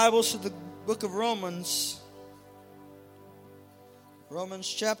Bibles to the book of Romans. Romans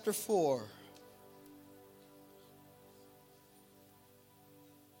chapter 4.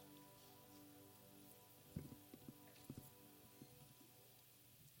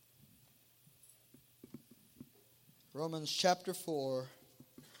 Romans chapter 4.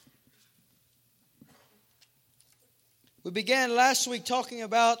 We began last week talking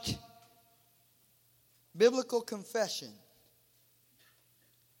about biblical confession.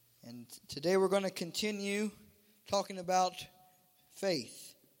 And today we're going to continue talking about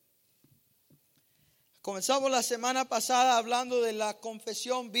faith. Comenzamos la semana pasada hablando de la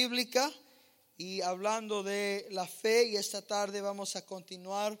confesión bíblica y hablando de la fe, y esta tarde vamos a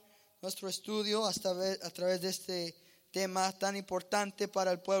continuar nuestro estudio a través de este tema tan importante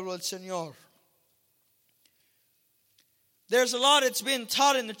para el pueblo del Señor. There's a lot that's been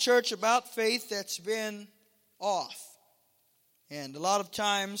taught in the church about faith that's been off. And a lot of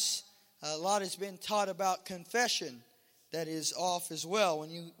times, a lot has been taught about confession that is off as well when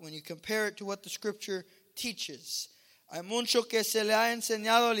you compare it to what the Scripture teaches. Hay mucho que se le ha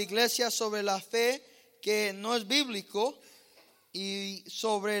enseñado a la iglesia sobre la fe que no es bíblico y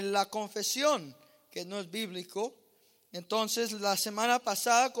sobre la confesión que no es bíblico. Entonces, la semana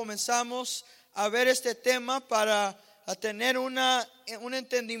pasada comenzamos a ver este tema para tener un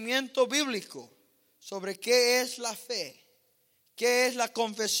entendimiento bíblico sobre qué es la fe. ¿Qué es la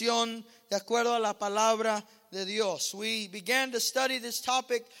confesión de acuerdo a la palabra de Dios? We began to study this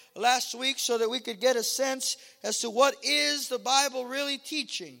topic last week so that we could get a sense as to what is the Bible really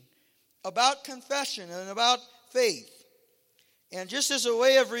teaching about confession and about faith. And just as a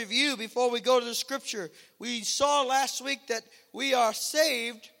way of review before we go to the scripture, we saw last week that we are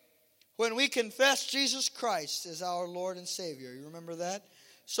saved when we confess Jesus Christ as our Lord and Savior. You remember that?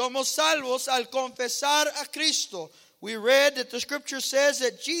 Somos salvos al confesar a Cristo. We read that the scripture says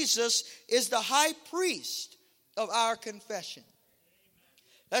that Jesus is the high priest of our confession.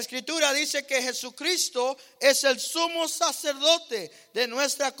 La escritura dice que Jesucristo es el sumo sacerdote de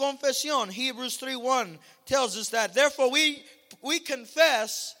nuestra confesión. Hebrews 3:1 tells us that. Therefore we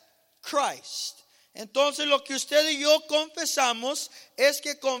confess Christ. Entonces lo que usted y yo confesamos es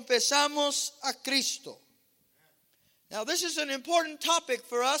que confesamos a Cristo. Now this is an important topic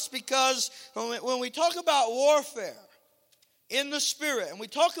for us because when we talk about warfare in the Spirit, and we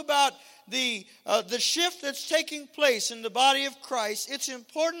talk about the shift that's taking place in the body of Christ, it's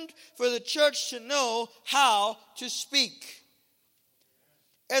important for the church to know how to speak.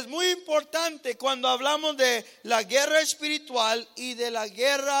 Es muy importante cuando hablamos de la guerra espiritual y de la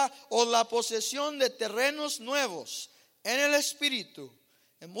guerra o la posesión de terrenos nuevos en el espíritu.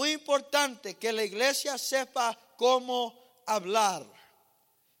 Es muy importante que la iglesia sepa cómo hablar.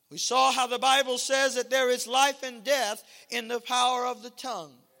 We saw how the Bible says that there is life and death in the power of the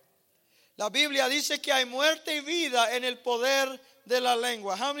tongue. La Biblia dice que hay muerte y vida en el poder de la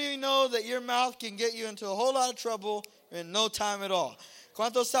lengua. How many of you know that your mouth can get you into a whole lot of trouble in no time at all?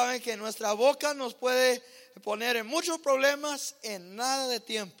 ¿Cuántos saben que nuestra boca nos puede poner en muchos problemas en nada de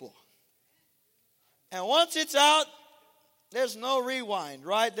tiempo? And once it's out, there's no rewind,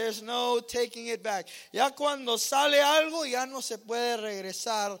 right? There's no taking it back. Ya cuando sale algo, ya no se puede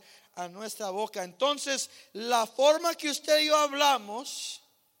regresar a nuestra boca. Entonces, la forma que usted y yo hablamos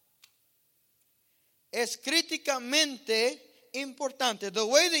es críticamente importante. The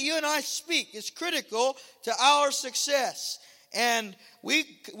way that you and I speak is critical to our success. And we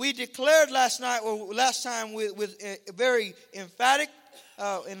declared last time with a very emphatic,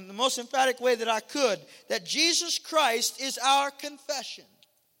 in the most emphatic way that I could, that Jesus Christ is our confession.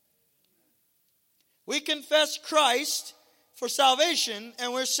 We confess Christ for salvation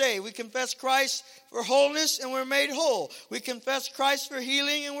and we're saved. We confess Christ for wholeness and we're made whole. We confess Christ for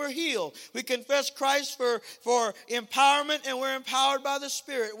healing and we're healed. We confess Christ for empowerment and we're empowered by the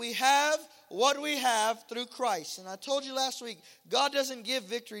Spirit. We have what we have through Christ. And I told you last week, God doesn't give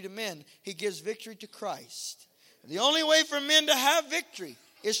victory to men. He gives victory to Christ. The only way for men to have victory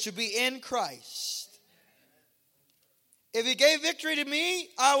is to be in Christ. If he gave victory to me,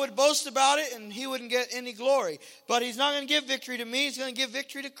 I would boast about it and he wouldn't get any glory. But he's not going to give victory to me. He's going to give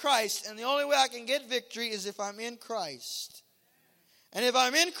victory to Christ. And the only way I can get victory is if I'm in Christ. And if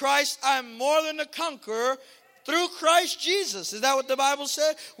I'm in Christ, I'm more than a conqueror through Christ Jesus. Is that what the Bible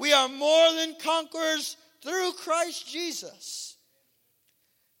said? We are more than conquerors through Christ Jesus.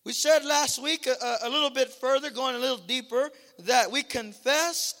 We said last week a little bit further, going a little deeper, that we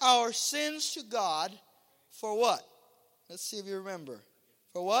confess our sins to God for what? Let's see if you remember.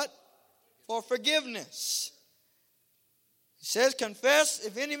 For what? For forgiveness. He says, confess,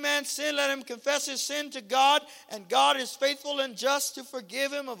 if any man sin, let him confess his sin to God, and God is faithful and just to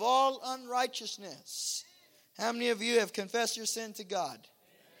forgive him of all unrighteousness. How many of you have confessed your sin to God?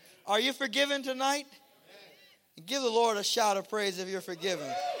 Are you forgiven tonight? Give the Lord a shout of praise if you're forgiven.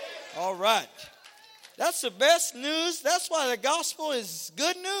 All right. That's the best news. That's why the gospel is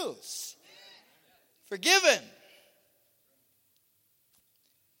good news. Forgiven.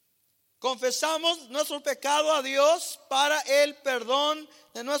 Confesamos nuestro pecado a Dios para el perdón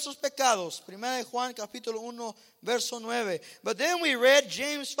de nuestros pecados. Primera de Juan capítulo 1 verso 9. But then we read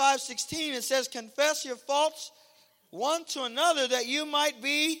James 5:16. It says, confess your faults one to another that you might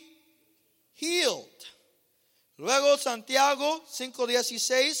be healed. Luego Santiago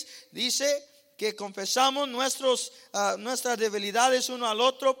 5:16 dice que confesamos nuestras debilidades uno al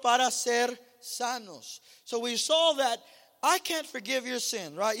otro para ser sanos. So we saw that I can't forgive your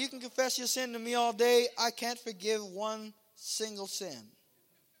sin, right? You can confess your sin to me all day. I can't forgive one single sin.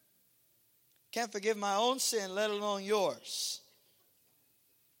 Can't forgive my own sin, let alone yours.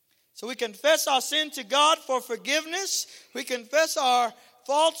 So we confess our sin to God for forgiveness. We confess our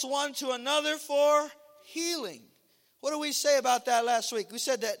faults one to another for healing. What did we say about that last week? We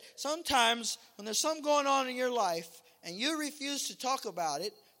said that sometimes when there's something going on in your life and you refuse to talk about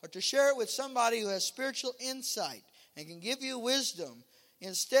it or to share it with somebody who has spiritual insight and can give you wisdom,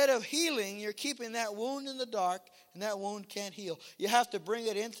 instead of healing, you're keeping that wound in the dark, and that wound can't heal. You have to bring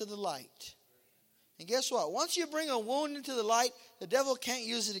it into the light. And guess what? Once you bring a wound into the light, the devil can't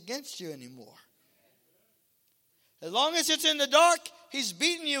use it against you anymore. As long as it's in the dark, he's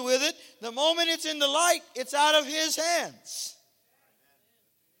beating you with it. The moment it's in the light, it's out of his hands.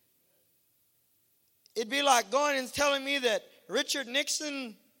 It'd be like going and telling me that Richard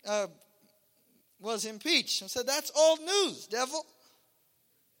Nixon was impeached. I said, that's old news, devil.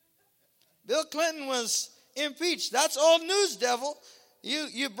 Bill Clinton was impeached. That's old news, devil.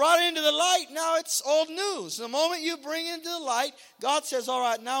 You brought it into the light, now it's old news. The moment you bring it into the light, God says, all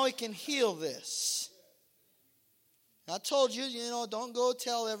right, now we can heal this. I told you, don't go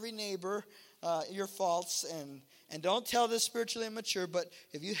tell every neighbor your faults and don't tell the spiritually immature. But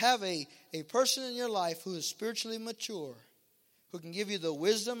if you have a person in your life who is spiritually mature, who can give you the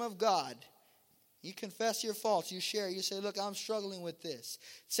wisdom of God, you confess your faults, you share, you say, look, I'm struggling with this.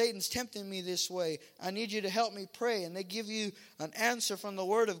 Satan's tempting me this way. I need you to help me pray. And they give you an answer from the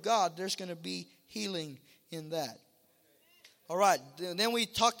Word of God. There's going to be healing in that. All right, then we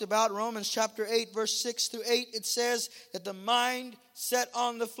talked about Romans chapter 8, verse 6 through 8. It says that the mind set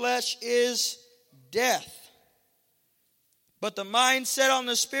on the flesh is death. But the mind set on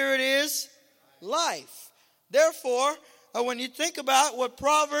the Spirit is life. Therefore, when you think about what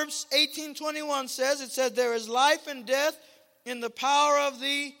Proverbs 18:21 says, it says there is life and death in the power of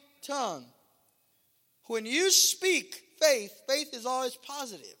the tongue. When you speak faith is always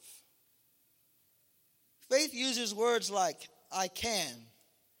positive. Faith uses words like, I can,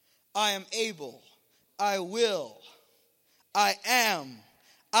 I am able, I will, I am,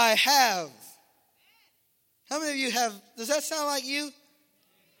 I have. How many of you have, does that sound like you?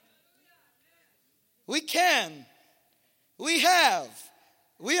 We can. We have.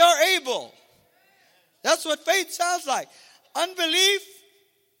 We are able. That's what faith sounds like. Unbelief,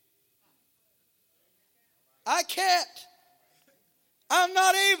 I can't. I'm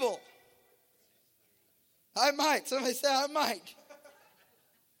not able. I might. Somebody say I might.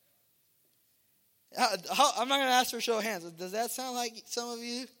 I'm not going to ask for a show of hands. Does that sound like some of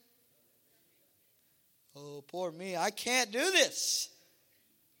you? Oh, poor me. I can't do this.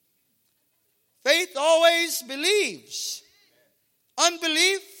 Faith always believes.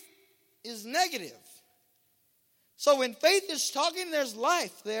 Unbelief is negative. So when faith is talking, there's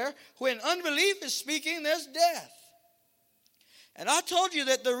life there. When unbelief is speaking, there's death. And I told you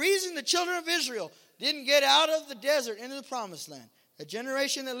that the reason the children of Israel didn't get out of the desert into the promised land, the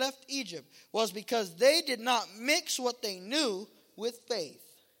generation that left Egypt, was because they did not mix what they knew with faith.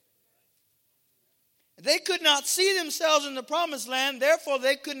 They could not see themselves in the promised land, therefore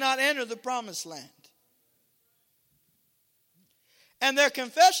they could not enter the promised land. And their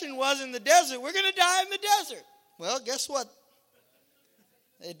confession was in the desert, we're going to die in the desert. Well, guess what?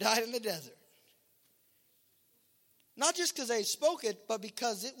 They died in the desert. Not just because they spoke it, but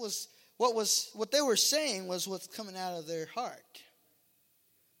because it was what they were saying was what's coming out of their heart.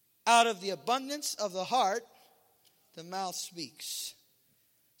 Out of the abundance of the heart, the mouth speaks.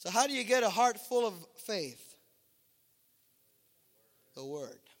 So how do you get a heart full of faith? The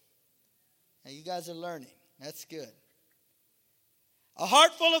Word. Now you guys are learning. That's good. A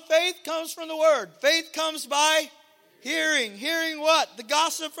heart full of faith comes from the Word. Faith comes by Hearing. Hearing what? The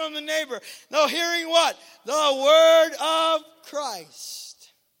gossip from the neighbor. No, hearing what? The word of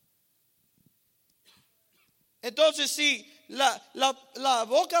Christ. Entonces, si la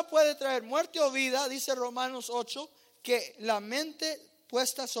boca puede traer muerte o vida, dice Romanos 8, que la mente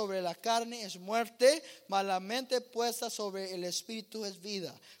puesta sobre la carne es muerte, mas la mente puesta sobre el espíritu es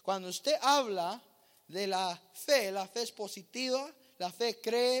vida. Cuando usted habla de la fe es positiva, la fe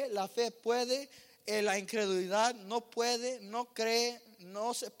cree, la fe puede, la incredulidad no puede, no cree,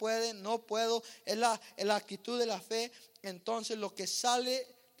 no se puede, no puedo, es la actitud de la fe. Entonces lo que sale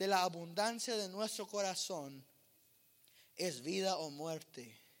de la abundancia de nuestro corazón es vida o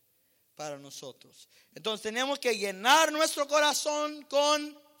muerte para nosotros. Entonces tenemos que llenar nuestro corazón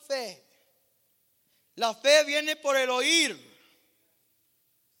con fe. La fe viene por el oír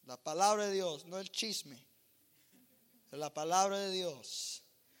la palabra de Dios, no el chisme, la palabra de Dios.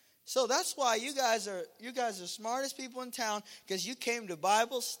 So that's why you guys are the smartest people in town, because you came to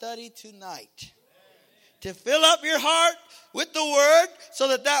Bible study tonight. To fill up your heart with the word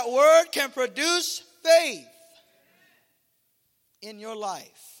so that word can produce faith in your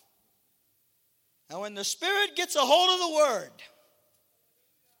life. And when the Spirit gets a hold of the word,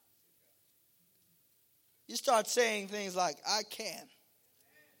 you start saying things like, I can.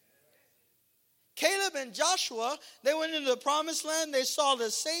 Caleb and Joshua, they went into the promised land. They saw the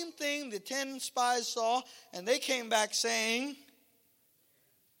same thing the 10 spies saw. And they came back saying,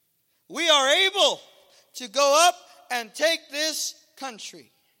 we are able to go up and take this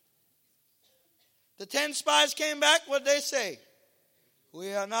country. The 10 spies came back. What did they say?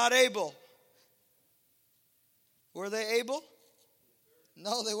 We are not able. Were they able?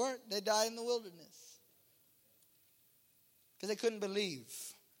 No, they weren't. They died in the wilderness because they couldn't believe.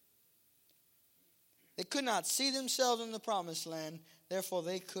 They could not see themselves in the promised land. Therefore,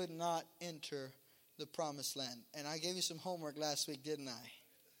 they could not enter the promised land. And I gave you some homework last week, didn't I?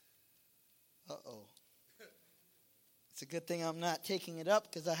 Uh-oh. It's a good thing I'm not taking it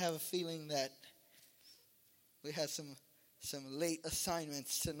up, because I have a feeling that we had some late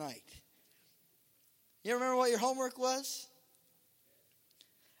assignments tonight. You remember what your homework was?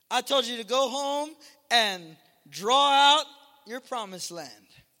 I told you to go home and draw out your promised land.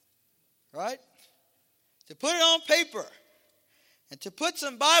 Right? To put it on paper. And to put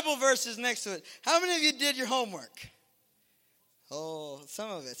some Bible verses next to it. How many of you did your homework? Oh,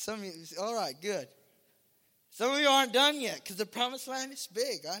 some of it. Some of you, all right, good. Some of you aren't done yet, because the promised land is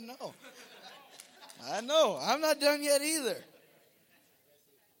big. I know. I know. I'm not done yet either.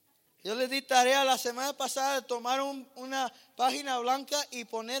 Yo le di tarea la semana pasada de tomar una página blanca y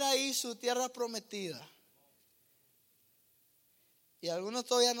poner ahí su tierra prometida. Y algunos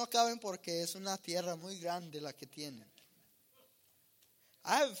todavía no caben porque es una tierra muy grande la que tienen.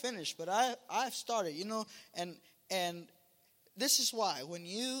 I haven't finished, but I've started, and this is why.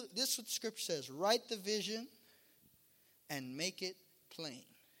 This is what the scripture says: write the vision and make it plain.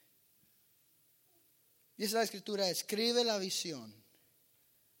 Dice la escritura: escribe la visión.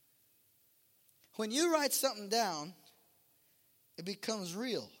 When you write something down, it becomes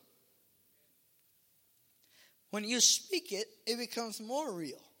real. When you speak it, it becomes more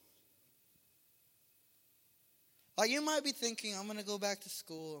real. Like you might be thinking, I'm going to go back to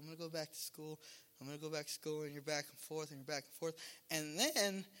school, I'm going to go back to school, I'm going to go back to school, and you're back and forth, and you're back and forth. And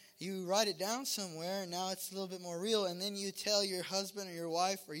then you write it down somewhere, and now it's a little bit more real. And then you tell your husband or your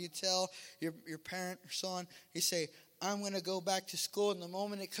wife, or you tell your parent or so on, you say, I'm going to go back to school. And the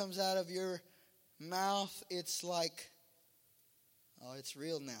moment it comes out of your mouth, it's like, oh, it's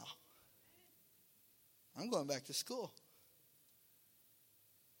real now. I'm going back to school.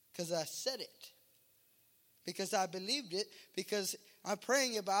 Because I said it. Because I believed it. Because I'm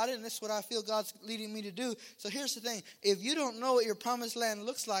praying about it. And that's what I feel God's leading me to do. So here's the thing. If you don't know what your promised land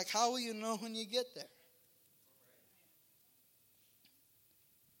looks like, how will you know when you get there?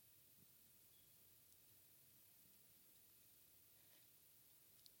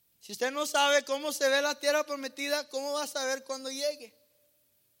 Si usted no sabe cómo se ve la tierra prometida, ¿cómo va a saber cuando llegue?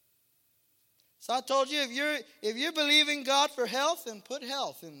 So I told you, if you're believing God for health, then put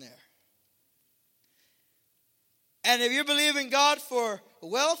health in there. And if you're believing God for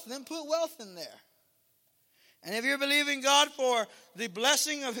wealth, then put wealth in there. And if you're believing God for the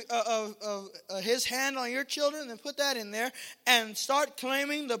blessing of His hand on your children, then put that in there. And start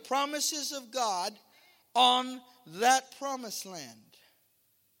claiming the promises of God on that promised land.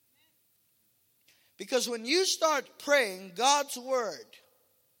 Because when you start praying God's word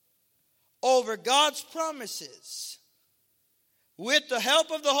over God's promises, with the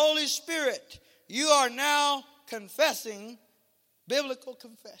help of the Holy Spirit, you are now confessing biblical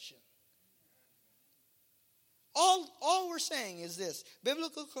confession. All we're saying is this.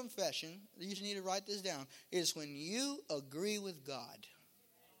 Biblical confession, you just need to write this down, is when you agree with God.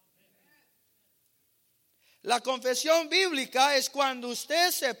 La confesión bíblica es cuando usted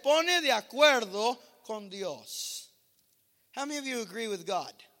se pone de acuerdo con Dios. How many of you agree with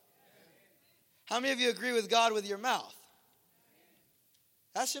God? How many of you agree with God with your mouth?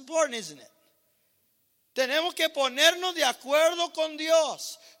 That's important, isn't it? Tenemos que ponernos de acuerdo con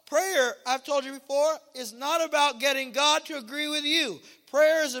Dios. Prayer, I've told you before, is not about getting God to agree with you.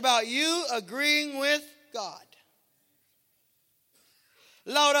 Prayer is about you agreeing with God.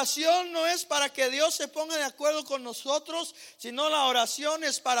 La oración no es para que Dios se ponga de acuerdo con nosotros, sino la oración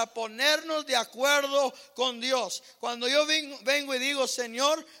es para ponernos de acuerdo con Dios. Cuando yo vengo y digo,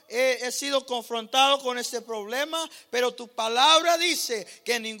 Señor, he sido confrontado con este problema, pero tu palabra dice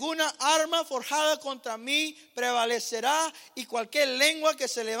que ninguna arma forjada contra mí prevalecerá y cualquier lengua que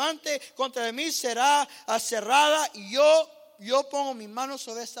se levante contra mí será cerrada, y yo pongo mi mano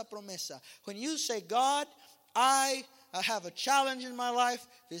sobre esta promesa. When you say, God, I have a challenge in my life.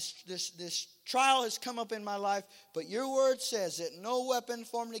 This trial has come up in my life. But your word says that no weapon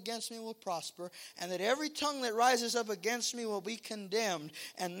formed against me will prosper. And that every tongue that rises up against me will be condemned.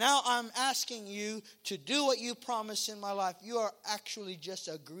 And now I'm asking you to do what you promised in my life. You are actually just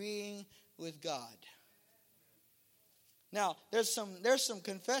agreeing with God. Now, there's some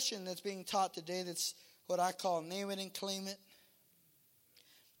confession that's being taught today that's what I call name it and claim it.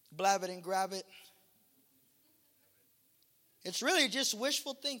 Blab it and grab it. It's really just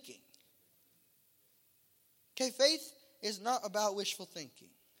wishful thinking. Okay, faith is not about wishful thinking.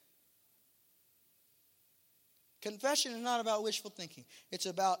 Confession is not about wishful thinking. It's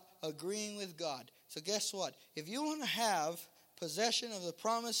about agreeing with God. So guess what? If you want to have possession of the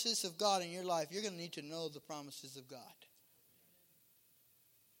promises of God in your life, you're going to need to know the promises of God.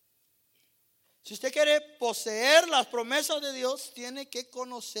 Si usted quiere poseer las promesas de Dios, tiene que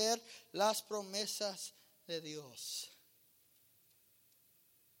conocer las promesas de Dios.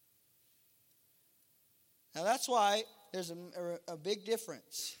 Now that's why there's a big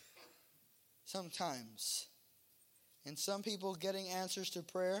difference sometimes in some people getting answers to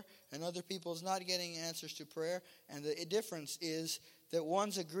prayer and other people's not getting answers to prayer. And the difference is that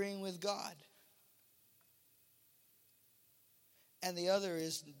one's agreeing with God and the other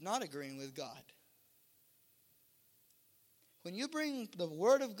is not agreeing with God. When you bring the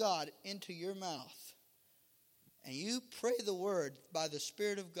word of God into your mouth and you pray the word by the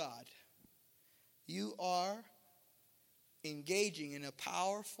Spirit of God, you are engaging in a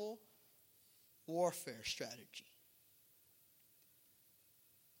powerful warfare strategy.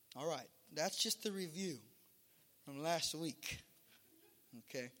 All right, that's just the review from last week.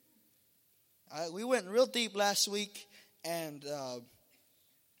 Okay. We went real deep last week, and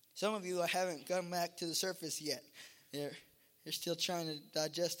some of you haven't come back to the surface yet. You're still trying to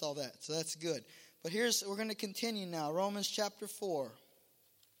digest all that, so that's good. But we're going to continue now. Romans chapter 4.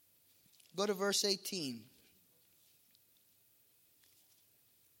 Go to verse 18.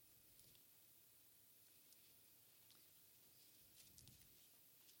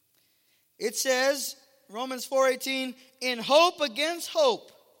 It says, Romans 4:18, in hope against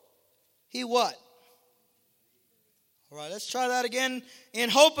hope, he what? All right, let's try that again. In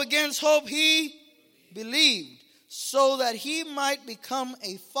hope against hope, he believed, so that he might become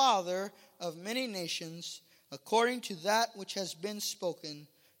a father of many nations, according to that which has been spoken,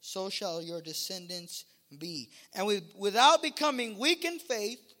 so shall your descendants be. And without becoming weak in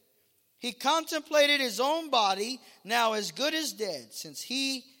faith, he contemplated his own body, now as good as dead, since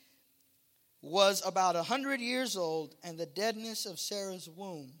he was about 100 years old, and the deadness of Sarah's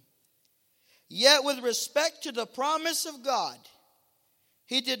womb. Yet with respect to the promise of God,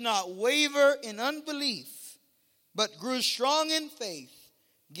 he did not waver in unbelief, but grew strong in faith,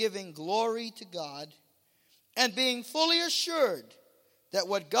 giving glory to God, and being fully assured that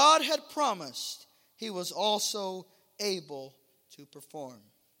what God had promised, he was also able to perform.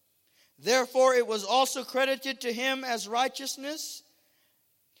 Therefore, it was also credited to him as righteousness.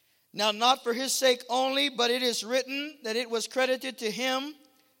 Now, not for his sake only, but it is written that it was credited to him,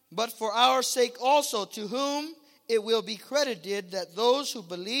 but for our sake also, to whom it will be credited that those who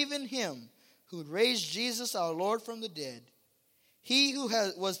believe in him, who raised Jesus our Lord from the dead, he who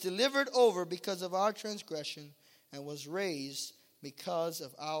was delivered over because of our transgression and was raised because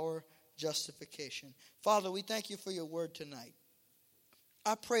of our justification. Father, we thank you for your word tonight.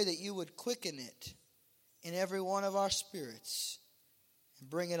 I pray that you would quicken it in every one of our spirits and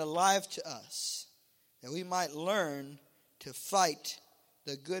bring it alive to us, that we might learn to fight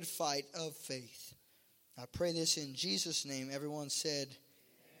the good fight of faith. I pray this in Jesus' name. Everyone said,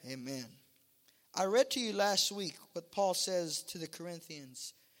 amen. I read to you last week what Paul says to the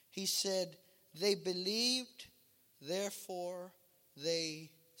Corinthians. He said, they believed, therefore they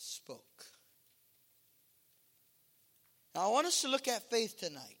spoke. Now I want us to look at faith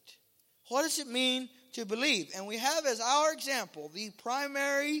tonight. What does it mean to believe? And we have as our example, the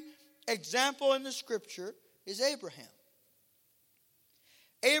primary example in the scripture is Abraham.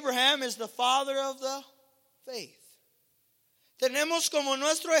 Abraham is the father of the faith. Tenemos como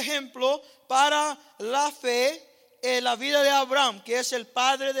nuestro ejemplo para la fe la vida de Abraham, que es el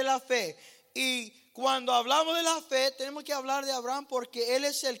padre de la fe. Y cuando hablamos de la fe, tenemos que hablar de Abraham porque él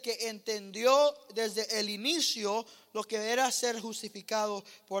es el que entendió desde el inicio lo que era ser justificado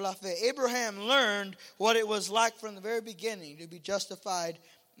por la fe. Abraham learned what it was like from the very beginning to be justified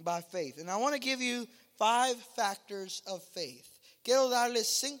by faith. And I want to give you 5 factors of faith. Quiero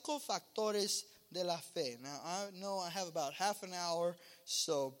darles 5 factores de la fe. Now, I know I have about half an hour,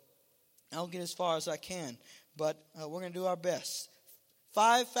 so I'll get as far as I can. But we're going to do our best.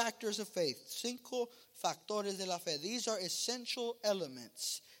 5 factors of faith. 5 factores de la fe. These are essential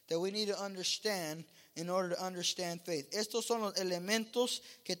elements that we need to understand in order to understand faith. Estos son los elementos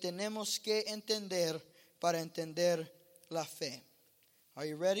que tenemos que entender para entender la fe. Are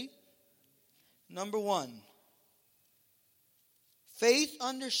you ready? Number 1. Faith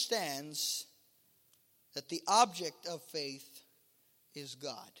understands that the object of faith is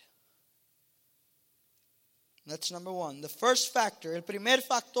God. That's number 1. The first factor, el primer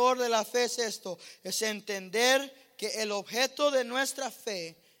factor de la fe es esto, es entender que el objeto de nuestra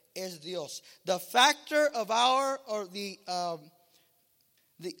fe es Dios. The factor of our, or the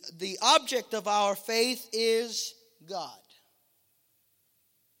object of our faith is God.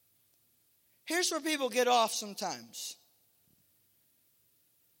 Here's where people get off sometimes.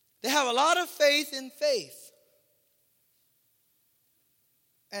 They have a lot of faith in faith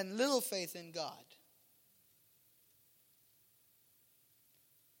and little faith in God.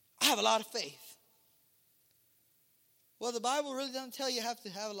 I have a lot of faith. Well, the Bible really doesn't tell you have to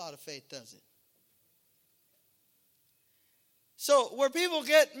have a lot of faith, does it? So where people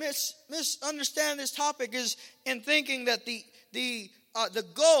get misunderstand this topic is in thinking that the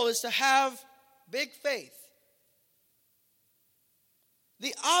goal is to have big faith.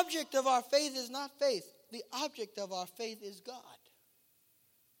 The object of our faith is not faith. The object of our faith is God.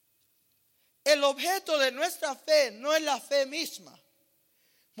 El objeto de nuestra fe no es la fe misma.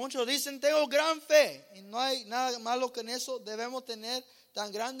 Muchos dicen, tengo gran fe. Y no hay nada malo que en eso. Debemos tener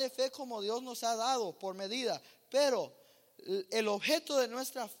tan grande fe como Dios nos ha dado por medida. Pero el objeto de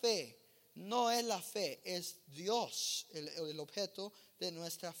nuestra fe no es la fe. Es Dios el objeto de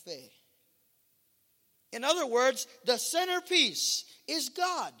nuestra fe. In other words, the centerpiece is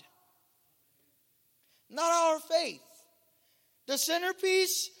God, not our faith. The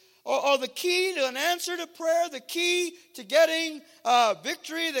centerpiece or the key to an answer to prayer, the key to getting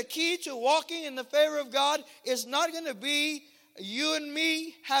victory, the key to walking in the favor of God is not going to be you and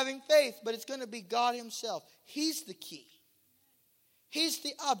me having faith, but it's going to be God himself. He's the key. He's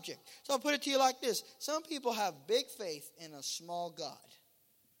the object. So I'll put it to you like this. Some people have big faith in a small God.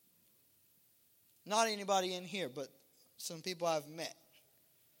 Not anybody in here, but some people I've met.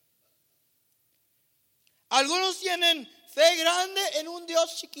 Algunos tienen fe grande en un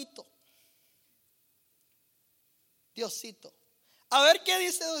Dios chiquito. Diosito. A ver qué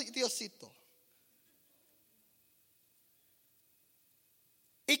dice Diosito.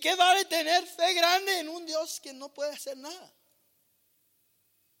 ¿Y qué vale tener fe grande en un Dios que no puede hacer nada?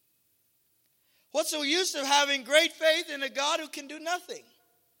 What's the use of having great faith in a God who can do nothing?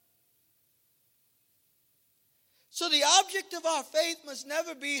 So the object of our faith must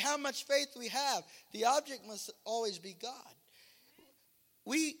never be how much faith we have. The object must always be God.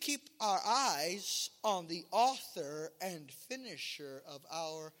 We keep our eyes on the author and finisher of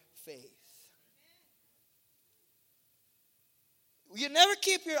our faith. You never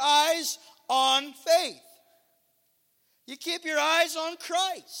keep your eyes on faith. You keep your eyes on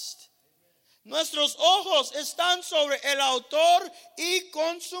Christ. Nuestros ojos están sobre el autor y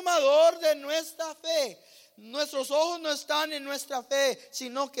consumador de nuestra fe. Nuestros ojos no están en nuestra fe,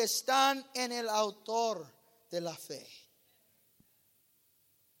 sino que están en el autor de la fe.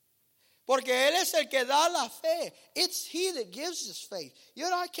 Porque Él es el que da la fe. It's He that gives us faith. You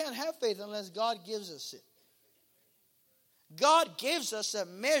and I can't have faith unless God gives us it. God gives us a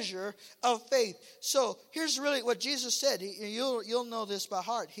measure of faith. So here's really what Jesus said. You'll know this by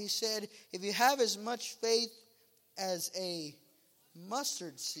heart. He said, if you have as much faith as a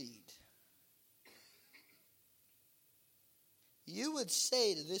mustard seed, you would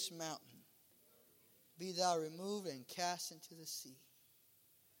say to this mountain, be thou removed and cast into the sea.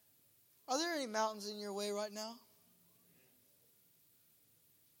 Are there any mountains in your way right now?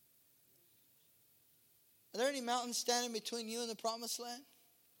 Are there any mountains standing between you and the promised land?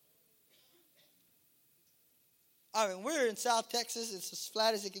 I mean, we're in South Texas. It's as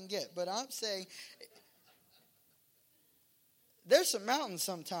flat as it can get. But I'm saying there's some mountains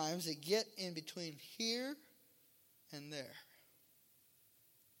sometimes that get in between here and there.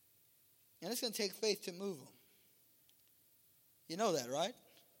 And it's going to take faith to move them. You know that, right?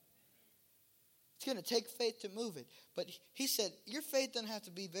 It's going to take faith to move it. But he said, your faith doesn't have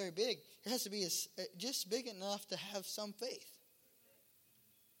to be very big. It has to be just big enough to have some faith.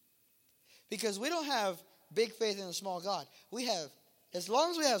 Because we don't have big faith in a small God. We have, as long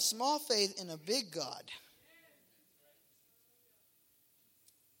as we have small faith in a big God,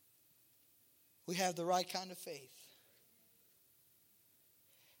 we have the right kind of faith.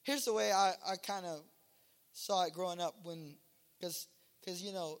 Here's the way I kind of saw it growing up because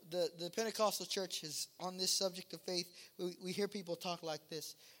you know, the Pentecostal church is on this subject of faith. We hear people talk like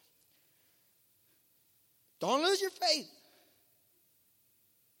this. Don't lose your faith.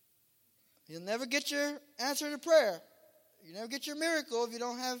 You'll never get your answer to prayer. You never get your miracle if you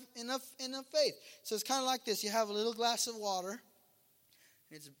don't have enough faith. So it's kind of like this. You have a little glass of water.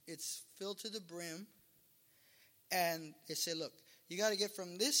 It's filled to the brim. And they say, look, you got to get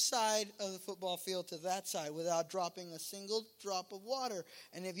from this side of the football field to that side without dropping a single drop of water.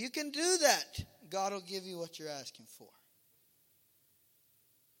 And if you can do that, God will give you what you're asking for.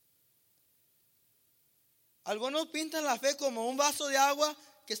 Algunos pintan la fe como un vaso de agua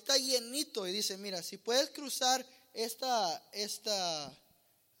que está llenito y dicen, mira, si puedes cruzar esta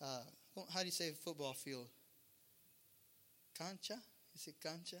how do you say football field? Cancha? Is it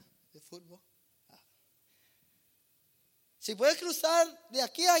cancha de fútbol? Si puedes cruzar de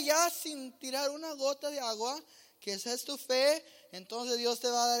aquí a allá sin tirar una gota de agua, que esa es tu fe, entonces Dios te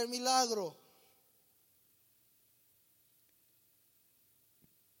va a dar el milagro.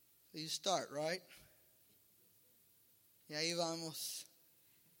 So you start, right? Y ahí vamos.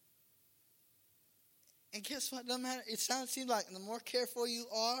 And guess what? Doesn't matter. It seems like the more careful you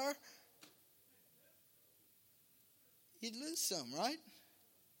are, you'd lose some, right?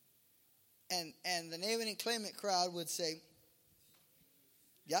 And the name and claim it crowd would say,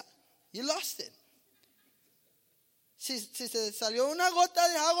 yeah, you lost it. Si se salió una gota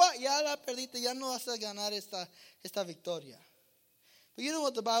de agua, ya la perdiste, ya no vas a ganar esta victoria. But you know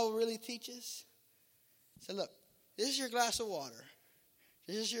what the Bible really teaches? So look, this is your glass of water.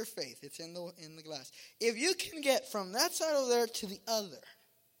 This is your faith. It's in the glass. If you can get from that side over there to the other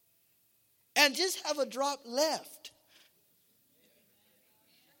and just have a drop left,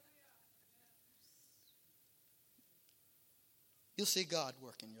 you'll see God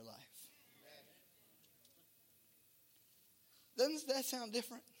work in your life. Doesn't that sound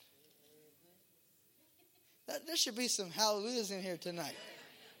different? There should be some hallelujahs in here tonight.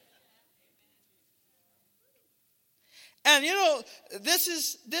 And you know, this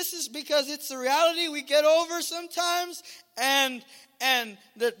is because it's the reality we get over sometimes, and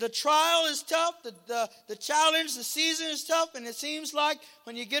the trial is tough, the challenge, the season is tough, and it seems like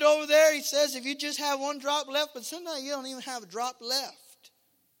when you get over there, he says if you just have one drop left, but sometimes you don't even have a drop left.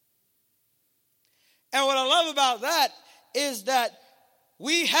 And what I love about that is that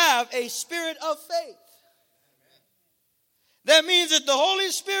we have a spirit of faith. That means that the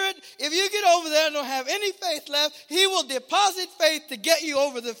Holy Spirit, if you get over there and don't have any faith left, He will deposit faith to get you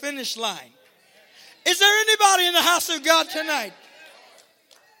over the finish line. Is there anybody in the house of God tonight?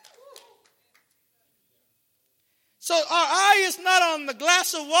 So our eye is not on the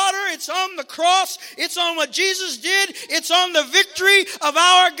glass of water. It's on the cross. It's on what Jesus did. It's on the victory of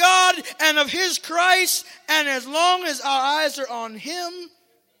our God and of His Christ. And as long as our eyes are on Him,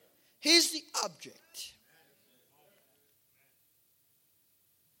 He's the object.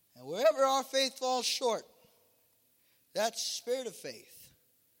 And wherever our faith falls short, that spirit of faith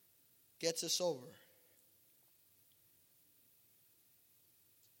gets us over.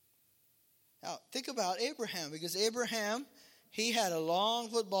 Now, think about Abraham, because Abraham, he had a long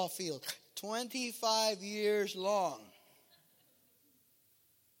football field, 25 years long.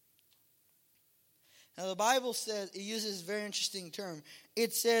 Now, the Bible says, it uses a very interesting term.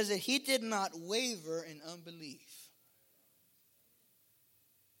 It says that he did not waver in unbelief.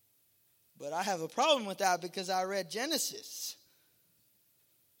 But I have a problem with that because I read Genesis.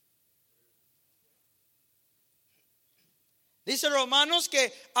 Dice Romanos que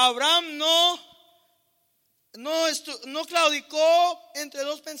Abraham no claudicó entre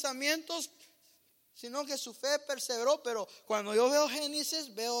dos pensamientos, sino que su fe perseveró. Pero cuando yo veo Génesis,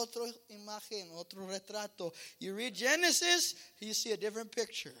 veo otra imagen, otro retrato. You read Genesis, you see a different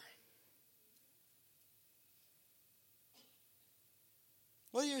picture.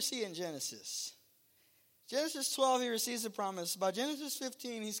 What do you see in Genesis? Genesis 12, he receives the promise. By Genesis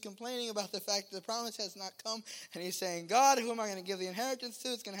 15, he's complaining about the fact that the promise has not come. And he's saying, God, who am I going to give the inheritance to?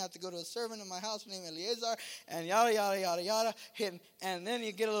 It's going to have to go to a servant in my house named Eliezer. And yada, yada, yada, yada. And then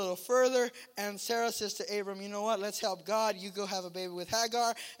you get a little further. And Sarah says to Abram, you know what? Let's help God. You go have a baby with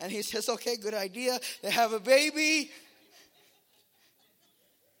Hagar. And he says, okay, good idea. They have a baby.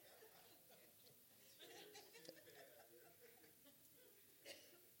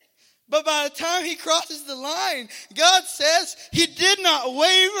 But by the time he crosses the line, God says he did not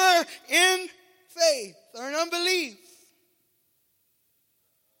waver in faith or in unbelief.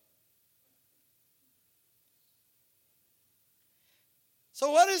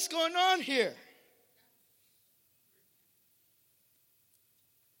 So what is going on here?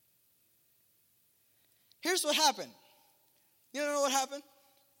 Here's what happened. You know what happened?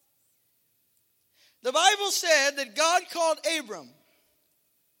 The Bible said that God called Abram.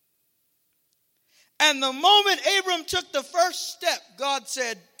 And the moment Abram took the first step, God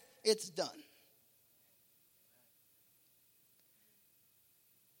said, it's done.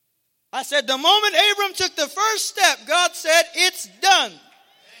 I said, the moment Abram took the first step, God said, it's done.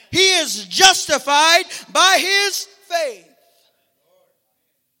 He is justified by his faith.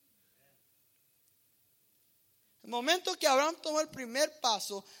 El momento que Abraham tomó el primer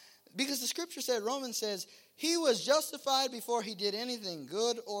paso, because the scripture said, Romans says, he was justified before he did anything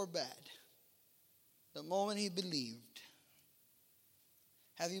good or bad. The moment he believed.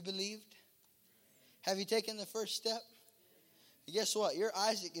 Have you believed? Have you taken the first step? Guess what? Your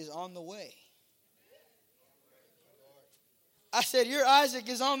Isaac is on the way. I said, your Isaac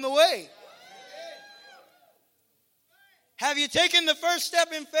is on the way. Have you taken the first step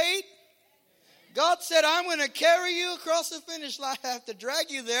in faith? God said, I'm going to carry you across the finish line. I have to drag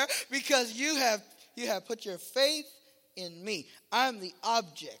you there because you have put your faith in me. I'm the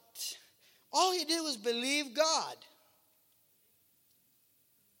object. All he did was believe God.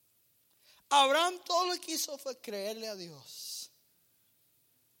 Abraham todo lo que hizo fue creerle a Dios.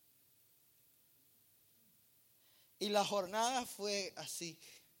 Y la jornada fue así.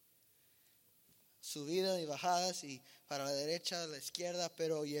 Subidas y bajadas y para la derecha, a la izquierda,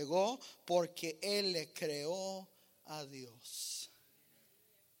 pero llegó porque él le creó a Dios.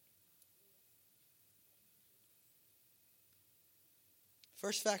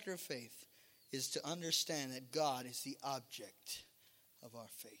 First factor of faith is to understand that God is the object of our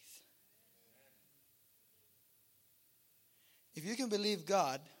faith. If you can believe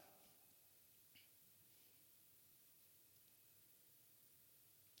God,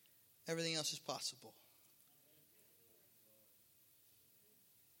 everything else is possible.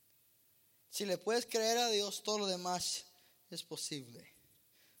 Si le puedes creer a Dios, todo lo demás es posible.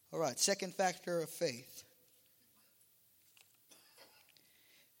 All right, second factor of faith.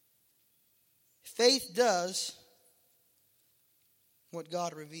 Faith does what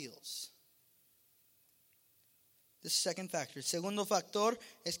God reveals. This is the second factor. El segundo factor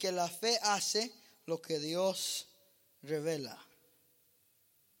es que la fe hace lo que Dios revela.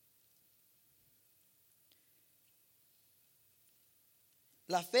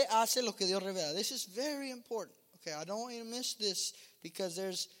 La fe hace lo que Dios revela. This is very important. Okay, I don't want you to miss this because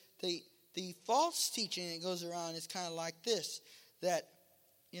there's the false teaching that goes around is kind of like this. That,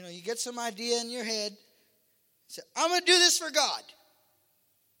 you know, you get some idea in your head. Say, I'm going to do this for God.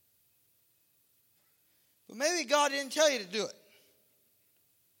 But maybe God didn't tell you to do it.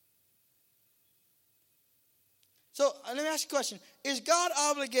 So let me ask you a question. Is God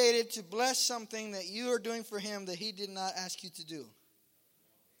obligated to bless something that you are doing for him that he did not ask you to do?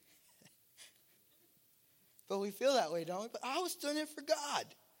 But we feel that way, don't we? But I was doing it for God.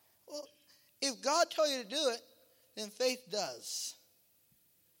 Well, if God told you to do it, then faith does.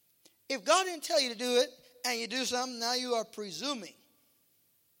 If God didn't tell you to do it and you do something, now you are presuming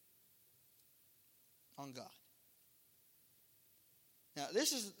on God. Now,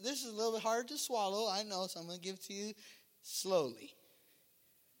 this is a little bit hard to swallow, I know, so I'm going to give it to you slowly.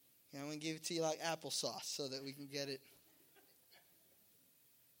 I'm going to give it to you like applesauce so that we can get it.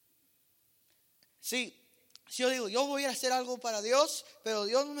 See, si yo digo, yo voy a hacer algo para Dios, pero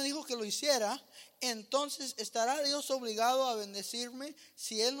Dios no me dijo que lo hiciera, entonces, ¿estará Dios obligado a bendecirme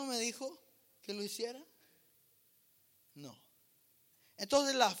si Él no me dijo que lo hiciera? No.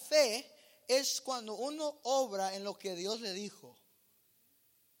 Entonces, la fe es cuando uno obra en lo que Dios le dijo.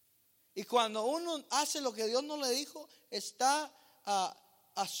 Y cuando uno hace lo que Dios no le dijo, está, how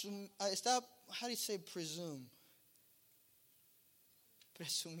do you say presume?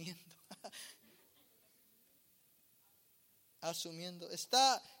 Presumiendo. Asumiendo.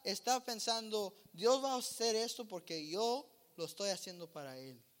 Está pensando, Dios va a hacer esto porque yo lo estoy haciendo para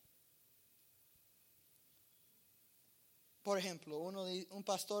Él. Por ejemplo, un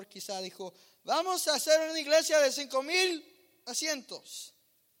pastor quizá dijo, vamos a hacer una iglesia de 5,000 asientos.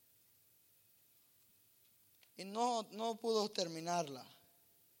 Y no pudo terminarla.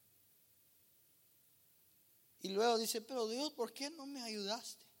 Y luego dice, pero Dios, ¿por qué no me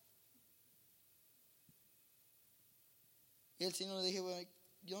ayudaste? Y el Señor le dije, bueno,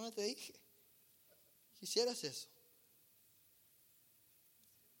 yo no te dije que hicieras eso.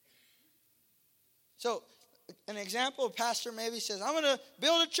 So, an example, a pastor maybe says, I'm going to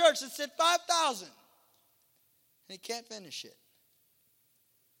build a church that said 5,000. And he can't finish it.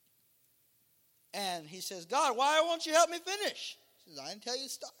 And he says, God, why won't you help me finish? He says, I didn't tell you to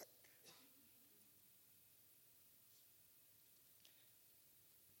start.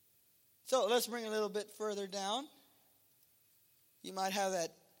 So let's bring it a little bit further down. You might have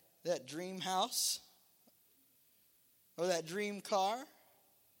that dream house or that dream car.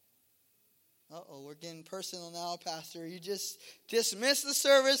 Uh-oh, we're getting personal now, Pastor. You just dismiss the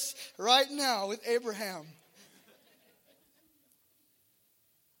service right now with Abraham.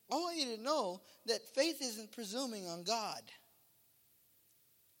 I want you to know that faith isn't presuming on God.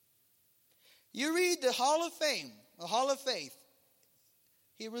 You read the Hall of Fame, the Hall of Faith,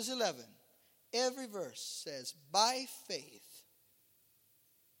 Hebrews 11. Every verse says, by faith.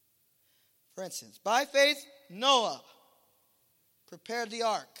 For instance, by faith, Noah prepared the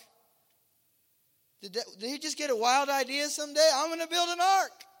ark. Did he just get a wild idea someday? I'm going to build an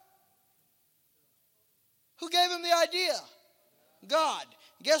ark. Who gave him the idea? God.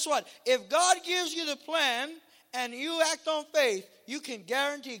 Guess what? If God gives you the plan and you act on faith, you can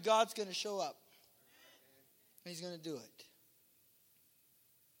guarantee God's going to show up. And He's going to do it.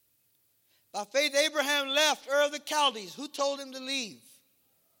 By faith, Abraham left Ur of the Chaldees. Who told him to leave?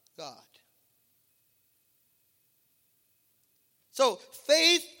 God. So,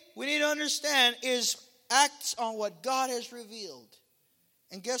 faith, we need to understand, acts on what God has revealed.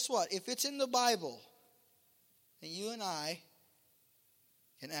 And guess what? If it's in the Bible, then you and I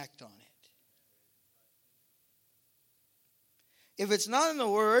can act on it. If it's not in the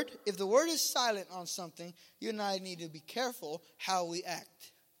Word, if the Word is silent on something, you and I need to be careful how we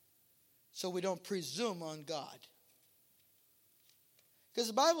act, so we don't presume on God. Because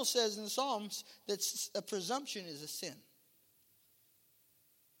the Bible says in the Psalms that a presumption is a sin.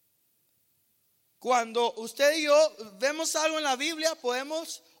 Cuando usted y yo vemos algo en la Biblia,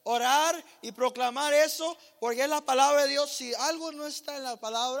 podemos orar y proclamar eso, porque es la palabra de Dios. Si algo no está en la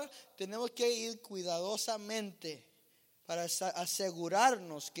palabra, tenemos que ir cuidadosamente para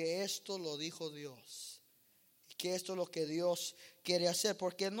asegurarnos que esto lo dijo Dios. Y que esto es lo que Dios quiere hacer,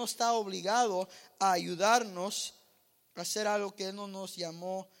 porque Él no está obligado a ayudarnos a hacer algo que Él no nos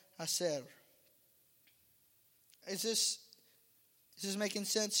llamó a hacer. Is this making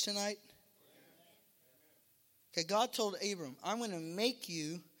sense tonight? Okay, God told Abram, I'm going to make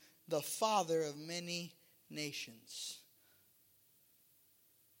you the father of many nations.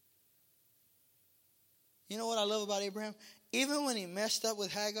 You know what I love about Abraham? Even when he messed up with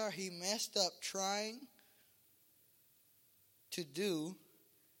Hagar, he messed up trying to do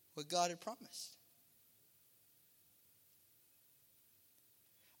what God had promised.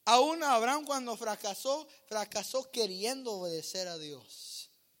 Aún Abraham cuando fracasó queriendo obedecer a Dios.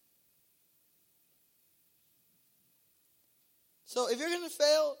 So if you're going to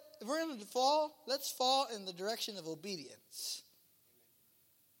fail, if we're going to fall, let's fall in the direction of obedience.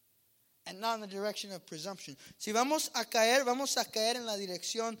 And not in the direction of presumption. Si vamos a caer en la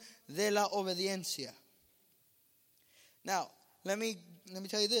dirección de la obediencia. Now, let me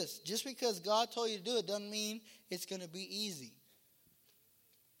tell you this. Just because God told you to do it doesn't mean it's going to be easy.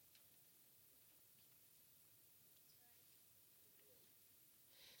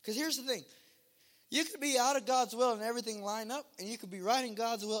 Because here's the thing. You could be out of God's will and everything line up, and you could be right in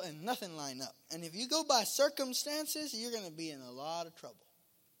God's will and nothing line up. And if you go by circumstances, you're going to be in a lot of trouble.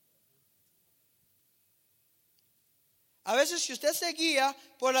 A veces si usted se guía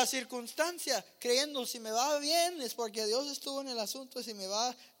por la circunstancia, creyendo si me va bien es porque Dios estuvo en el asunto,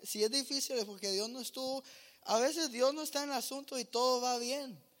 si es difícil es porque Dios no estuvo. A veces Dios no está en el asunto y todo va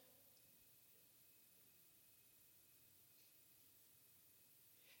bien.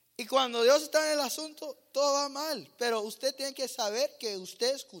 Y cuando Dios está en el asunto, todo va mal. Pero usted tiene que saber que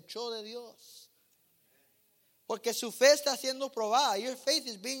usted escuchó de Dios. Porque su fe está siendo probada. Your faith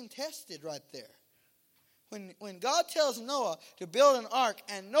is being tested right there. When God tells Noah to build an ark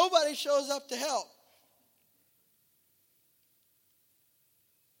and nobody shows up to help,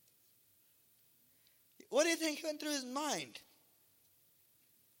 what do you think went through his mind?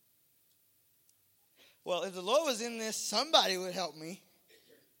 Well, if the Lord was in this, somebody would help me.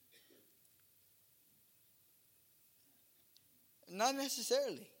 Not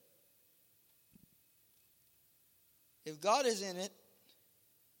necessarily. If God is in it,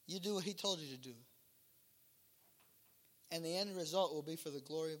 you do what He told you to do. And the end result will be for the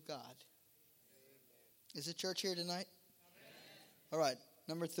glory of God. Is the church here tonight? All right,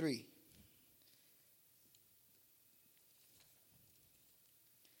 number 3.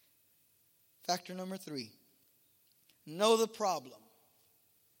 Factor number 3. Know the problem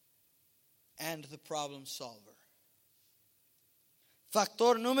and the problem solver.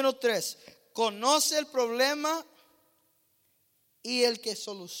 Factor número 3. Conoce el problema y el que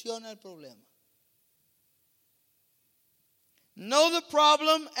soluciona el problema. Know the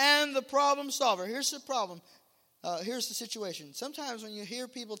problem and the problem solver. Here's the problem. Here's the situation. Sometimes when you hear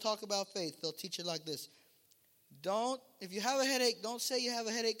people talk about faith, they'll teach it like this. If you have a headache, don't say you have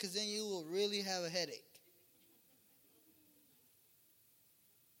a headache, because then you will really have a headache.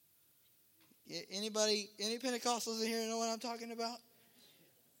 Any Pentecostals in here know what I'm talking about?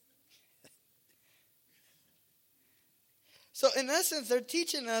 So in essence, they're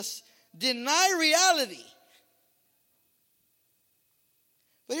teaching us, deny reality.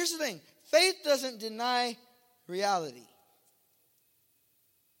 But here's the thing. Faith doesn't deny reality.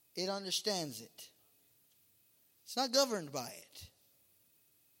 It understands it. It's not governed by it.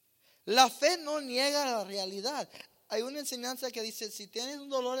 La fe no niega la realidad. Hay una enseñanza que dice, si tienes un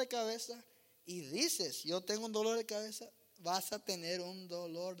dolor de cabeza y dices, yo tengo un dolor de cabeza, vas a tener un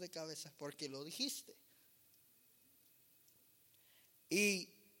dolor de cabeza porque lo dijiste. Y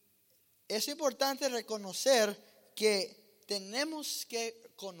es importante reconocer que tenemos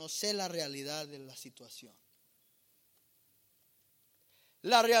que conocer la realidad de la situación.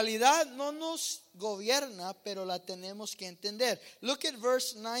 La realidad no nos gobierna, pero la tenemos que entender. Look at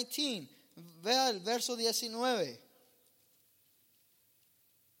verse 19. Vea el verso 19.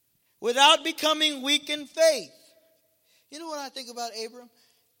 Without becoming weak in faith. You know what I think about Abram?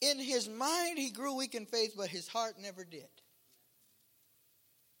 In his mind, he grew weak in faith, but his heart never did.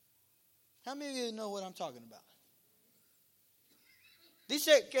 How many of you know what I'm talking about?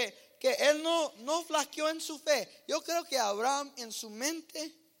 Dice que él no flaqueó en su fe. Yo creo que Abraham en su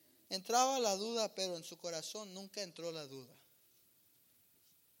mente entraba la duda, pero en su corazón nunca entró la duda.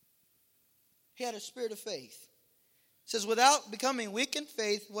 He had a spirit of faith. It says, without becoming weak in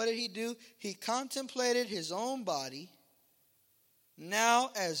faith, what did he do? He contemplated his own body,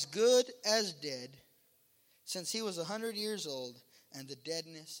 now as good as dead, since he was 100 years old, and the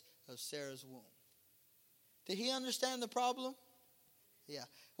deadness of Sarah's womb. Did he understand the problem? Yeah.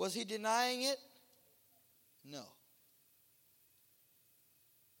 Was he denying it? No.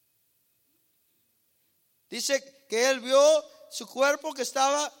 Dice que él vio su cuerpo que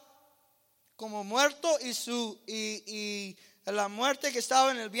estaba como muerto y la muerte que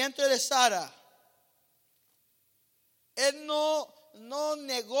estaba en el vientre de Sara. Él no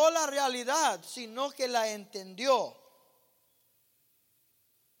negó la realidad, sino que la entendió.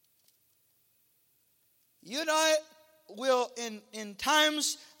 You and I will, in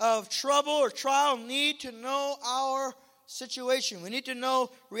times of trouble or trial, need to know our situation. We need to know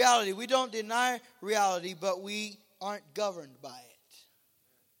reality. We don't deny reality, but we aren't governed by it.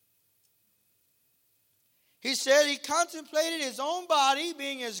 He said he contemplated his own body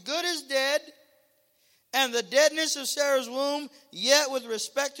being as good as dead, and the deadness of Sarah's womb, yet with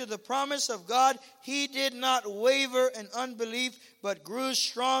respect to the promise of God, he did not waver in unbelief, but grew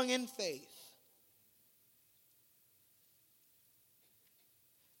strong in faith.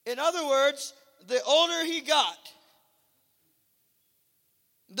 In other words, the older he got,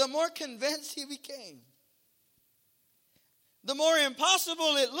 the more convinced he became. The more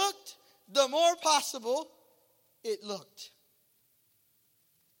impossible it looked, the more possible it looked.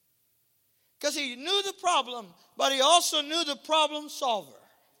 Because he knew the problem, but he also knew the problem solver.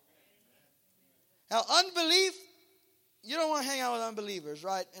 Now, unbelief, you don't want to hang out with unbelievers,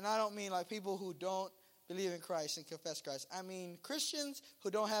 right? And I don't mean like people who don't believe in Christ and confess Christ. I mean Christians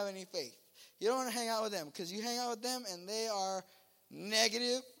who don't have any faith. You don't want to hang out with them, because you hang out with them and they are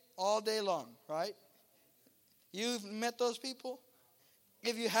negative all day long, right? You've met those people?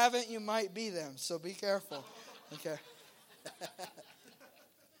 If you haven't, you might be them, so be careful. Okay.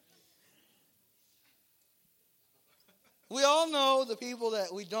 We all know the people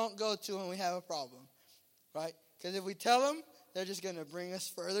that we don't go to when we have a problem, right? Because if we tell them, they're just going to bring us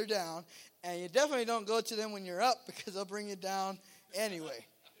further down. And you definitely don't go to them when you're up, because they'll bring you down anyway.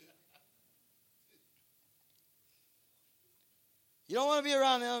 You don't want to be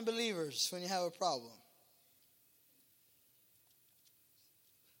around the unbelievers when you have a problem.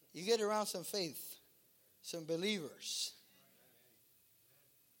 You get around some faith some believers.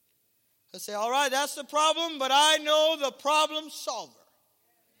 They'll say, all right, that's the problem, but I know the problem solver.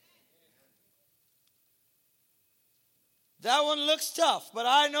 That one looks tough, but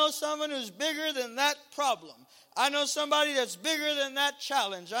I know someone who's bigger than that problem. I know somebody that's bigger than that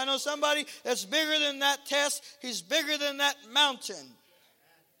challenge. I know somebody that's bigger than that test. He's bigger than that mountain.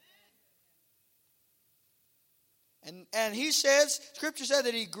 And he says, Scripture said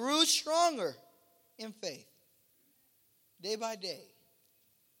that he grew stronger in faith. Day by day.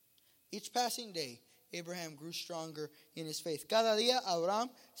 Each passing day, Abraham grew stronger in his faith. Cada día Abraham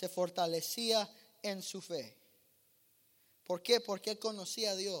se fortalecía en su fe. ¿Por qué? Porque él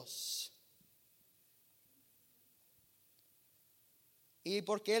conocía a Dios. Y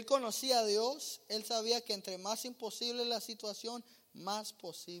porque él conocía a Dios, él sabía que entre más imposible la situación, más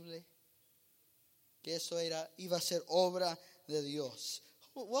posible que eso iba a ser obra de Dios.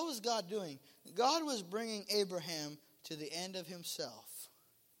 What was God doing? God was bringing Abraham to the end of himself.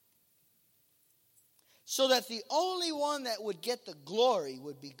 So that the only one that would get the glory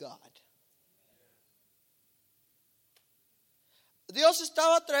would be God. Dios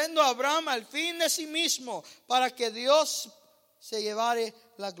estaba trayendo a Abraham al fin de sí mismo para que Dios se llevare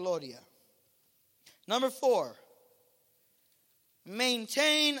la gloria. Number 4.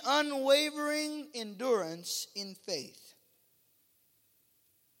 Maintain unwavering endurance in faith.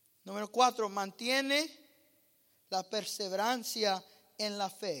 Número 4. Mantiene la perseverancia en la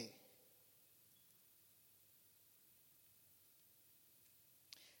fe.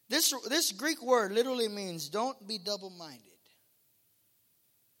 This Greek word literally means don't be double-minded.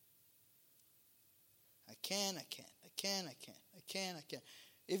 I can't.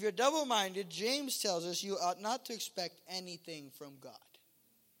 If you're double-minded, James tells us you ought not to expect anything from God.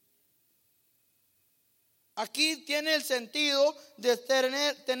 Aquí tiene el sentido de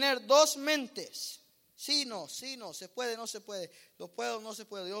tener dos mentes. Sí, no, se puede, no se puede. Lo puedo, no se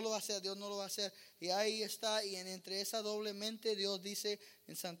puede. Dios lo va a hacer, Dios no lo va a hacer. Y ahí está, y entre esa doble mente, Dios dice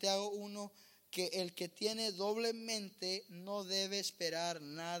en Santiago 1 que el que tiene doble mente no debe esperar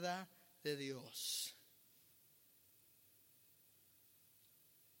nada de Dios.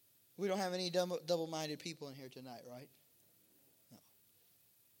 We don't have any double-minded people in here tonight, right? No.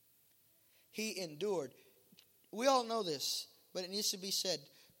 He endured. We all know this, but it needs to be said.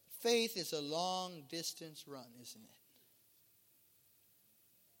 Faith is a long-distance run, isn't it?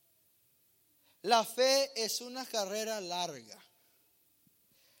 La fe es una carrera larga.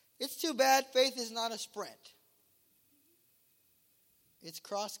 It's too bad faith is not a sprint. It's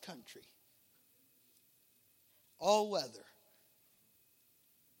cross-country. All weather.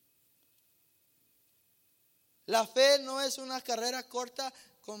 La fe no es una carrera corta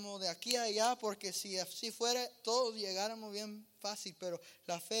como de aquí a allá, porque si así fuera, todos llegáramos bien fácil, pero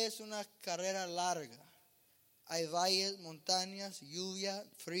la fe es una carrera larga. Hay valles, montañas, lluvia,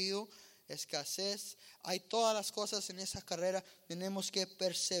 frío, escasez. Hay todas las cosas en esa carrera. Tenemos que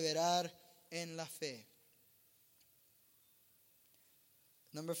perseverar en la fe.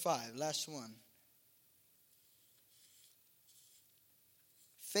 Number 5, last one.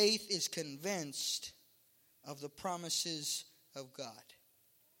 Faith is convinced of the promises of God.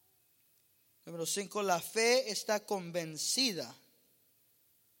 Número 5, la fe está convencida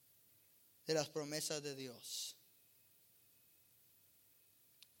de las promesas de Dios.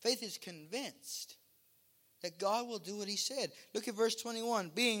 Faith is convinced that God will do what he said. Look at verse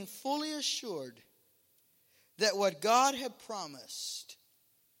 21. Being fully assured that what God had promised,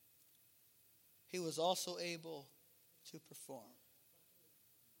 he was also able to perform.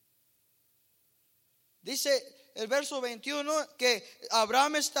 Dice el verso 21 que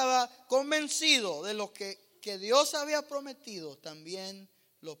Abraham estaba convencido de lo que Dios había prometido, también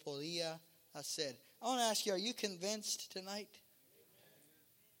lo podía hacer. I want to ask you, are you convinced tonight?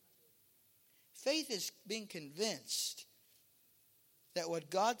 Faith is being convinced that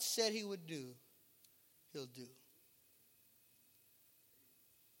what God said he would do, he'll do.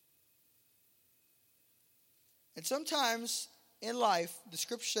 And sometimes in life, the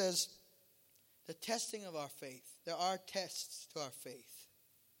scripture says, the testing of our faith. There are tests to our faith.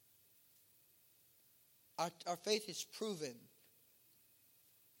 Our faith is proven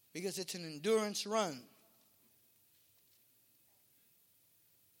because it's an endurance run.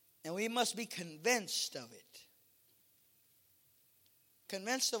 And we must be convinced of it.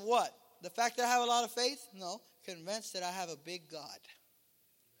 Convinced of what? The fact that I have a lot of faith? No. Convinced that I have a big God.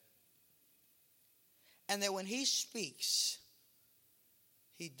 And that when he speaks,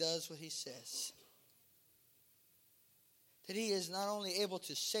 he does what he says. That he is not only able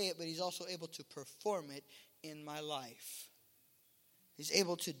to say it, but he's also able to perform it in my life. He's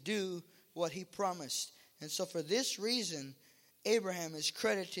able to do what he promised. And so for this reason, Abraham is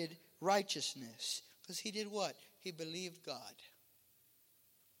credited righteousness. Because he did what? He believed God.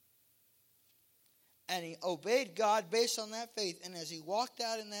 And he obeyed God based on that faith. And as he walked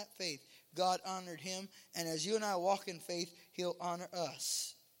out in that faith, God honored him. And as you and I walk in faith, he'll honor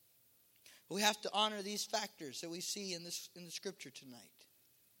us. We have to honor these factors that we see in the scripture tonight.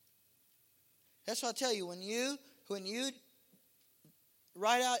 That's what I tell you. When you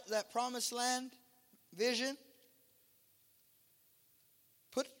write out that promised land vision,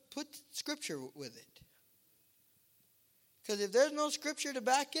 put scripture with it. Because if there's no scripture to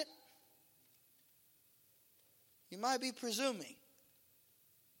back it, you might be presuming.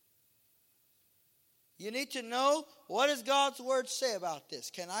 You need to know, what does God's word say about this?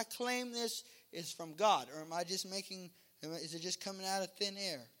 Can I claim this is from God? Or am I just is it just coming out of thin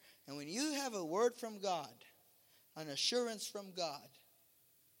air? And when you have a word from God, an assurance from God,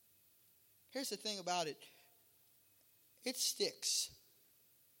 here's the thing about it. It sticks.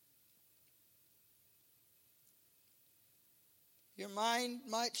 Your mind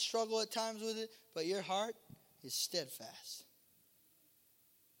might struggle at times with it, but your heart is steadfast.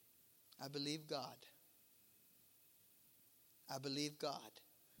 I believe God. I believe God.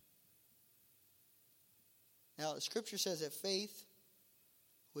 Now, the scripture says that faith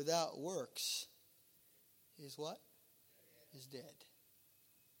without works is what? Is dead.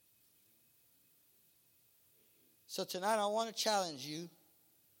 So tonight I want to challenge you.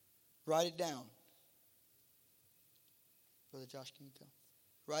 Write it down. Brother Josh, can you come?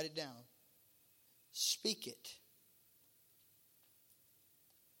 Write it down. Speak it.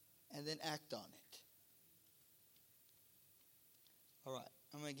 And then act on it. All right.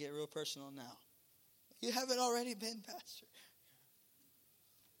 I'm going to get real personal now. You haven't already been, Pastor.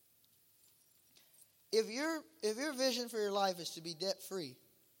 If your vision for your life is to be debt free,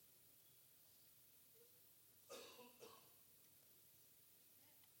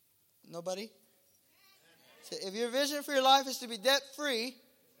 nobody? So if your vision for your life is to be debt free,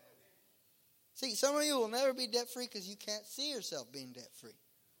 see, some of you will never be debt free because you can't see yourself being debt free.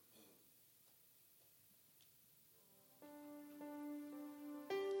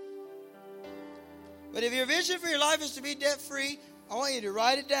 But if your vision for your life is to be debt free, I want you to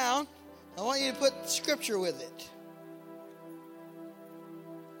write it down. I want you to put scripture with it.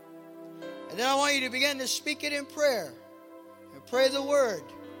 And then I want you to begin to speak it in prayer. And pray the word.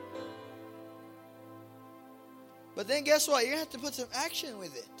 But then guess what? You're going to have to put some action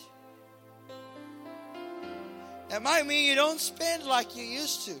with it. That might mean you don't spend like you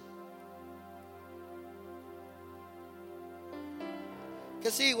used to.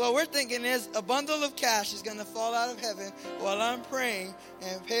 Because see, what we're thinking is a bundle of cash is going to fall out of heaven while I'm praying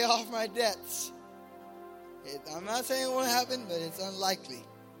and pay off my debts. I'm not saying it won't happen, but it's unlikely.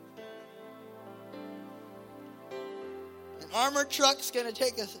 An armored truck's going to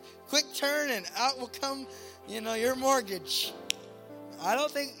take a quick turn and out will come, your mortgage. I don't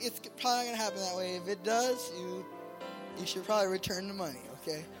think it's probably going to happen that way. If it does, you should probably return the money,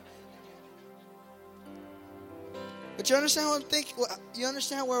 okay? But you understand what I'm thinking? You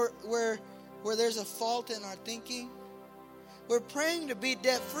understand where there's a fault in our thinking? We're praying to be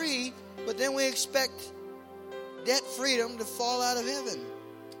debt free, but then we expect debt freedom to fall out of heaven.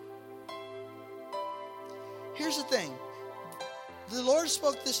 Here's the thing. The Lord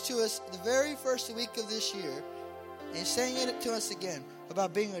spoke this to us the very first week of this year, and He's saying it to us again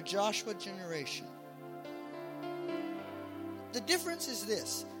about being a Joshua generation. The difference is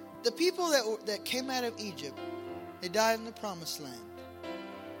this. The people that came out of Egypt, they died in the promised land.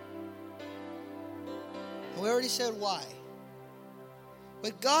 And we already said why.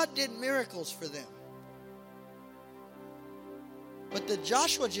 But God did miracles for them. But the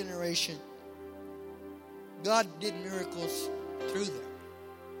Joshua generation, God did miracles through them.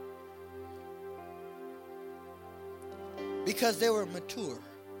 Because they were mature.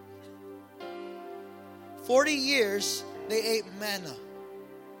 40 years they ate manna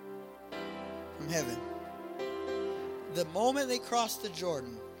from heaven. The moment they crossed the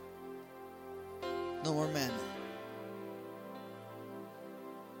Jordan, no more manna.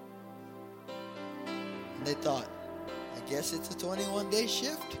 And they thought, I guess it's a 21-day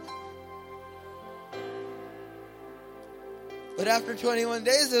shift. But after 21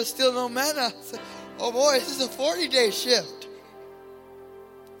 days, there was still no manna. So, oh boy, this is a 40-day shift.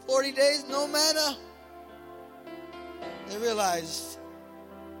 40 days, no manna. They realized,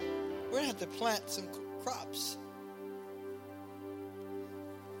 we're going to have to plant some crops.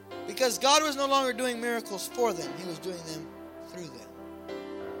 Because God was no longer doing miracles for them. He was doing them through them.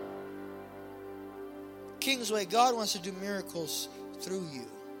 Kingsway, God wants to do miracles through you.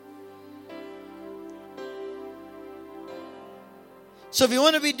 So if you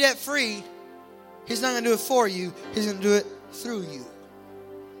want to be debt free, He's not going to do it for you. He's going to do it through you.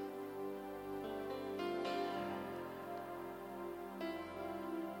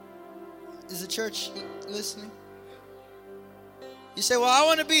 Is the church listening? You say, well, I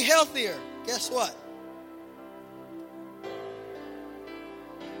want to be healthier. Guess what?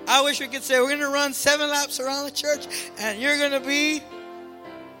 I wish we could say, we're going to run 7 laps around the church and you're going to be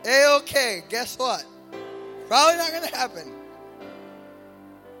A-okay. Guess what? Probably not going to happen.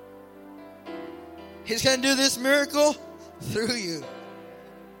 He's going to do this miracle through you.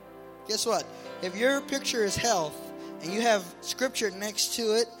 Guess what? If your picture is health and you have scripture next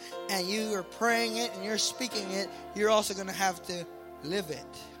to it and you are praying it and you're speaking it, you're also going to have to live it.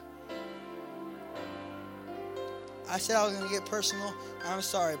 I said I was going to get personal. I'm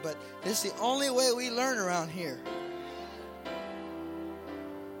sorry, but this is the only way we learn around here.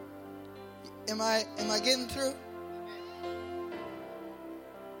 Am I getting through?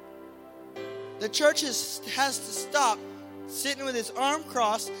 The church has to stop sitting with its arm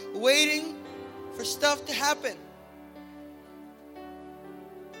crossed, waiting for stuff to happen.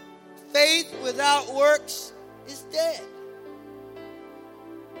 Faith without works is dead.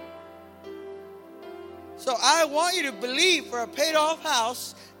 So I want you to believe for a paid-off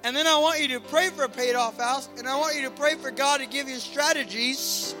house, and then I want you to pray for a paid-off house, and I want you to pray for God to give you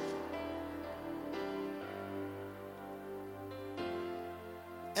strategies.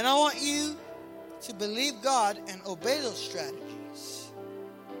 And I want you to believe God and obey those strategies.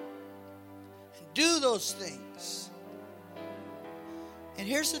 And do those things. And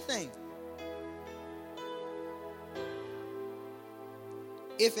here's the thing.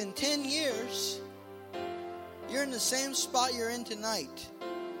 If in 10 years you're in the same spot you're in tonight,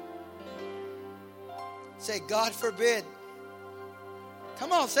 say, God forbid.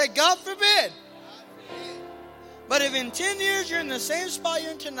 Come on, say, God forbid. But if in 10 years you're in the same spot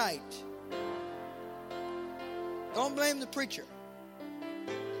you're in tonight, don't blame the preacher.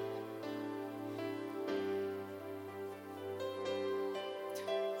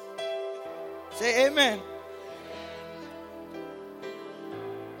 Say amen.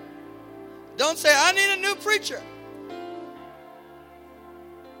 Don't say, I need a new preacher.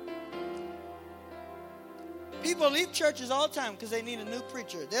 People leave churches all the time because they need a new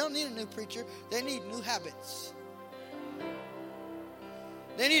preacher. They don't need a new preacher. They need new habits.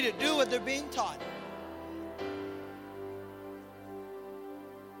 They need to do what they're being taught.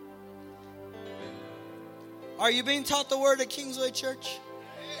 Are you being taught the word at Kingsway Church?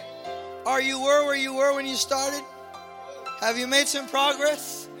 Are you where you were when you started? Have you made some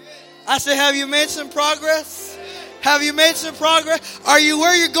progress? I said, have you made some progress? Have you made some progress? Are you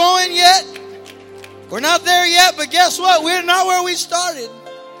where you're going yet? We're not there yet, but guess what? We're not where we started.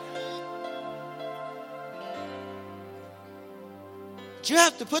 But you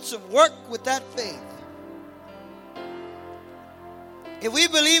have to put some work with that faith. If we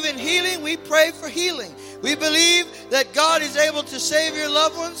believe in healing, we pray for healing. We believe that God is able to save your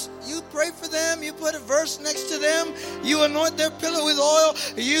loved ones. You pray for them. You put a verse next to them. You anoint their pillow with oil.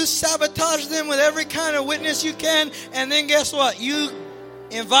 You sabotage them with every kind of witness you can. And then guess what? You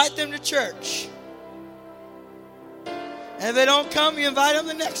invite them to church. And if they don't come, you invite them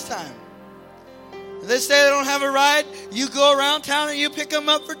the next time. If they say they don't have a ride, you go around town and you pick them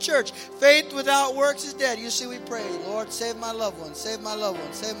up for church. Faith without works is dead. You see, we pray, Lord, save my loved one, save my loved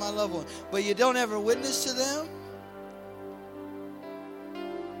one, save my loved one. But you don't ever witness to them.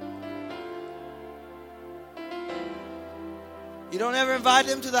 You don't ever invite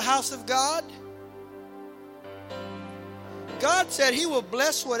them to the house of God. God said He will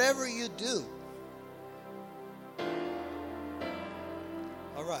bless whatever you do.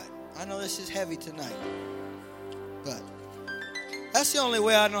 All right. I know this is heavy tonight, but that's the only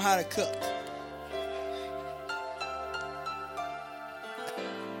way I know how to cook.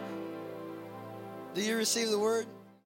 Do you receive the word?